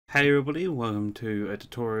Hey everybody, welcome to a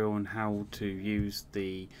tutorial on how to use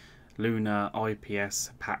the Lunar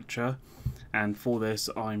IPS Patcher, and for this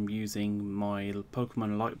I'm using my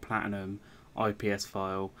Pokemon Light Platinum IPS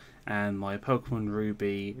file and my Pokemon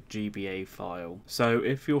Ruby GBA file. So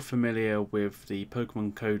if you're familiar with the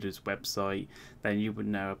Pokemon Coders website, then you would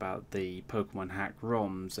know about the Pokemon Hack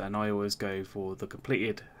ROMs, and I always go for the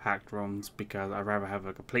completed hacked ROMs because I'd rather have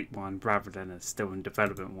a complete one rather than a still in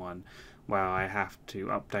development one where I have to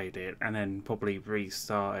update it and then probably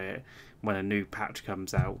restart it when a new patch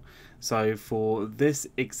comes out. So for this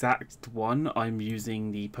exact one I'm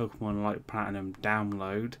using the Pokemon Light Platinum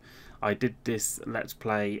download. I did this Let's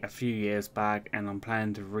Play a few years back and I'm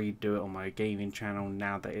planning to redo it on my gaming channel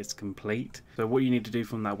now that it's complete. So what you need to do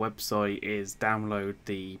from that website is download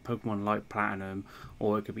the Pokemon Light Platinum,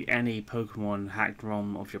 or it could be any Pokemon hacked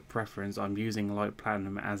ROM of your preference. I'm using Light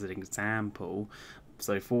Platinum as an example.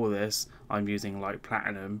 So for this I'm using Light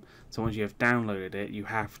Platinum. So once you have downloaded it, you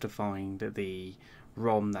have to find the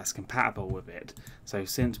ROM that's compatible with it. So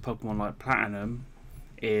since Pokemon Light Platinum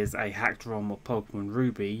is a hacked ROM of Pokemon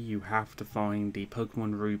Ruby, you have to find the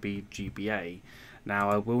Pokemon Ruby GBA. Now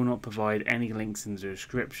I will not provide any links in the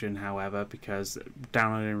description, however, because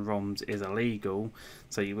downloading ROMs is illegal,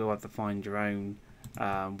 so you will have to find your own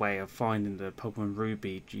way of finding the Pokemon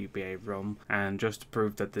Ruby GBA ROM. And just to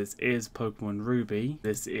prove that this is Pokemon Ruby,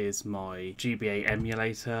 this is my GBA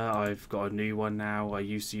emulator. I've got a new one now. I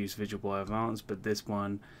used to use Visual Boy Advance, but this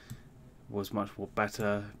one was much more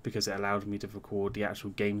better because it allowed me to record the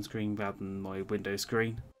actual game screen rather than my Windows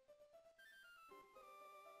screen.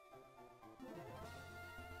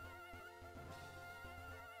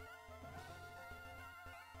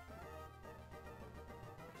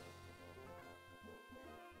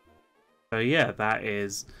 So yeah, that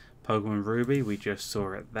is Pokemon Ruby. We just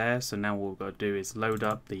saw it there. So now what we've got to do is load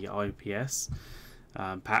up the IPS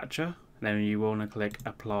patcher. Then you want to click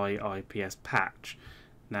Apply IPS Patch.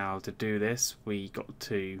 Now to do this, we got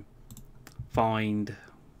to find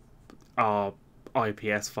our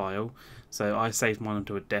IPS file. So I saved mine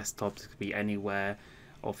onto a desktop. It could be anywhere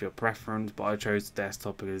of your preference, but I chose the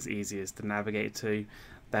desktop because it's easiest to navigate to.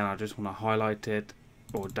 Then I just want to highlight it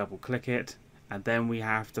or double click it, and then we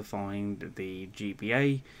have to find the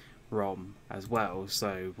GBA ROM as well.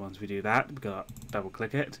 So once we do that, we got to double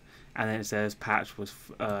click it, and then it says patch was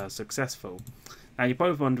successful. Now you're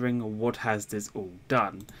both wondering, what has this all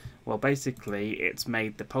done? Well, basically it's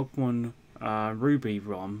made the Pokemon Ruby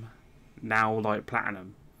ROM now Light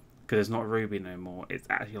Platinum, because it's not Ruby no more, it's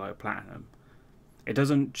actually Light Platinum. It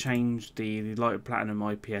doesn't change the Light Platinum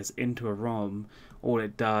IPS into a ROM. All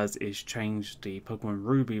it does is change the Pokemon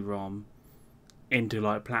Ruby ROM into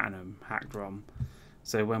Light Platinum hacked ROM.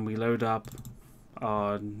 So when we load up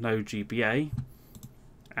our no GBA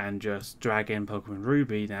and just drag in Pokemon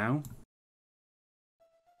Ruby now,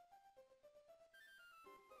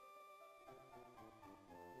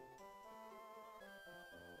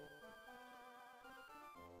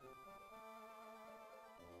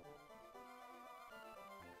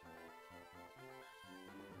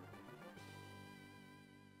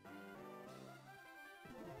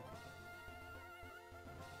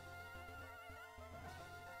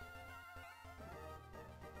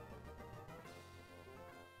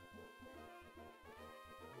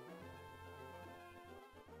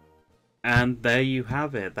 and there you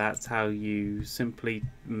have it. That's how you simply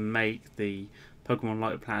make the Pokemon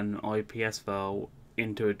Light Platinum IPS file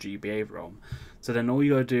into a GBA ROM. So then all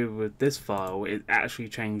you gotta do with this file is actually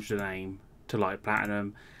change the name to Light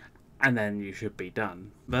Platinum, and then you should be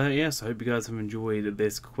done. But yes, I hope you guys have enjoyed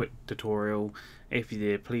this quick tutorial. If you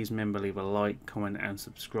did, please remember leave a like, comment and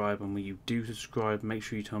subscribe, and when you do subscribe, make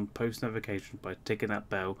sure you turn on post notifications by ticking that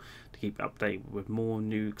bell to keep updated with more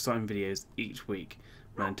new exciting videos each week.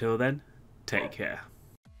 But until then, take care.